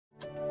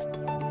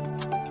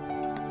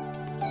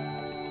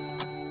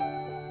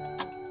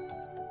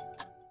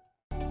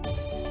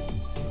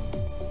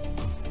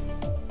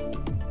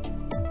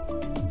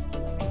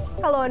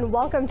Hello and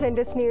welcome to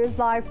Indus News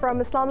live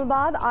from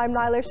Islamabad. I'm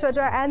Naila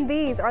Shuja and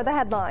these are the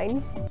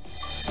headlines.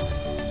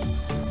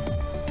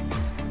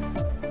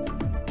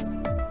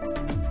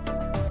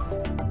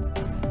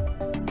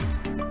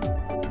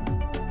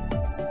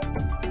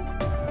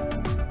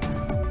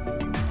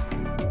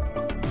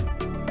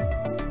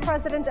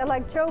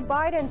 President-elect Joe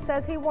Biden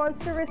says he wants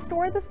to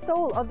restore the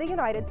soul of the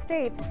United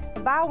States,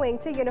 vowing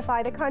to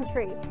unify the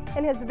country.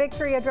 In his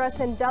victory address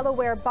in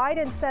Delaware,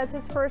 Biden says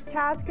his first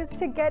task is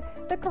to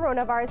get the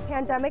coronavirus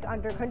pandemic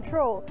under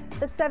control.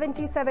 The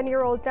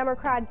 77-year-old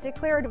Democrat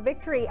declared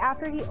victory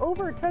after he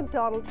overtook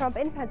Donald Trump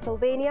in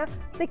Pennsylvania,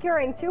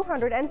 securing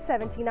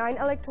 279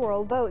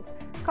 electoral votes.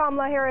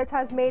 Kamala Harris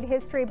has made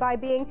history by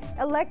being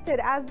elected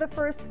as the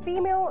first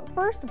female,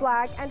 first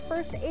black, and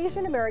first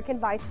Asian American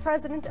vice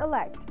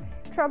president-elect.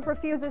 Trump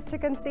refuses to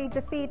concede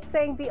defeat,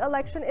 saying the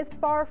election is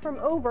far from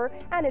over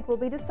and it will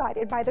be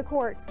decided by the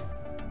courts.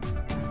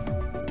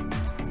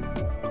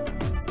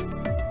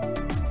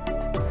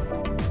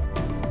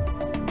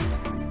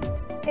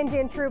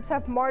 Indian troops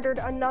have martyred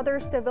another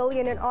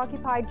civilian in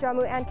occupied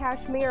Jammu and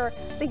Kashmir.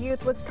 The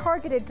youth was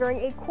targeted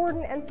during a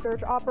cordon and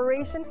search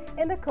operation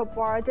in the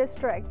Kupwara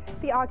district.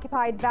 The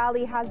occupied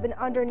valley has been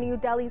under New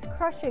Delhi's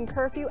crushing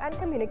curfew and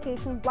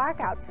communication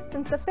blackout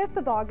since the 5th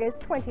of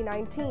August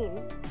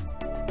 2019.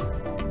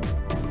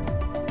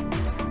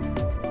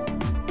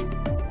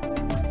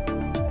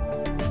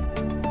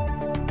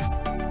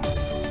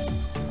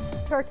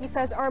 Turkey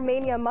says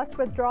Armenia must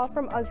withdraw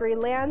from Azeri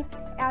lands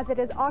as it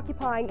is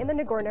occupying in the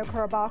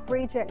Nagorno-Karabakh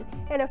region.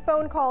 In a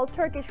phone call,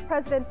 Turkish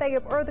President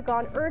Tayyip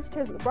Erdogan urged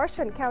his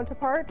Russian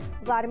counterpart,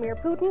 Vladimir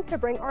Putin, to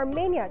bring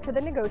Armenia to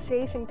the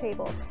negotiation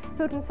table.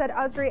 Putin said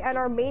Azeri and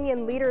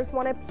Armenian leaders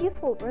want a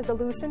peaceful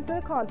resolution to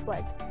the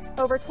conflict.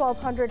 Over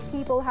 1,200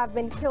 people have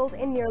been killed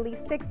in nearly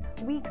 6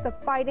 weeks of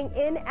fighting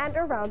in and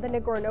around the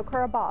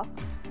Nagorno-Karabakh.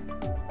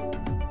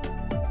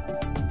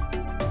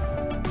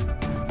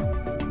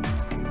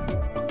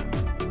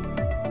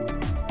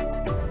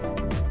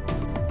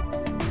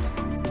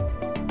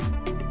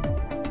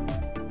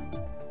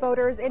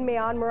 Voters in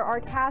Myanmar are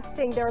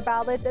casting their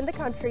ballots in the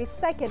country's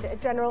second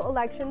general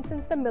election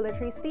since the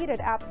military ceded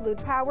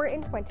absolute power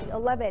in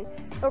 2011.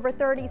 Over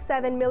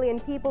 37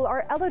 million people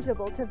are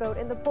eligible to vote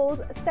in the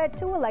polls set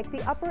to elect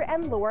the upper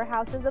and lower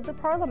houses of the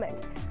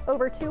parliament.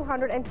 Over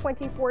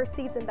 224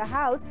 seats in the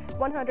House,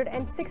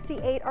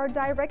 168 are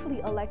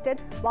directly elected,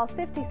 while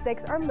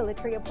 56 are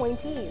military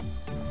appointees.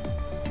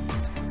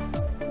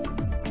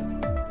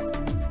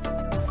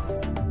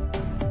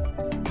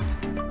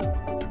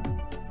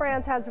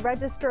 France has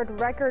registered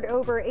record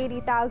over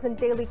 80,000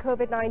 daily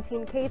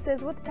COVID-19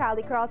 cases, with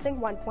tally crossing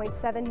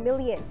 1.7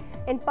 million.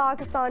 In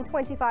Pakistan,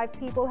 25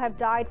 people have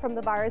died from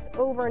the virus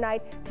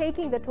overnight,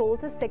 taking the toll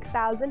to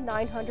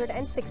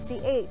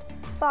 6,968.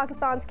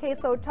 Pakistan's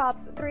caseload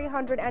tops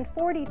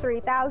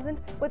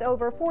 343,000, with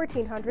over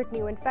 1,400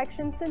 new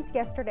infections since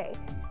yesterday.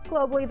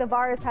 Globally, the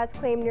virus has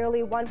claimed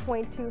nearly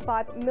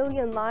 1.25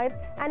 million lives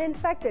and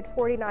infected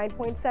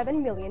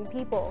 49.7 million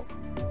people.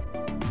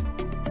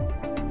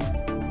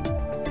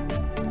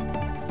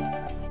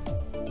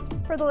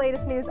 For the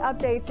latest news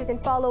updates, you can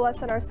follow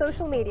us on our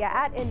social media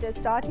at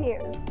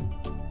Indus.News.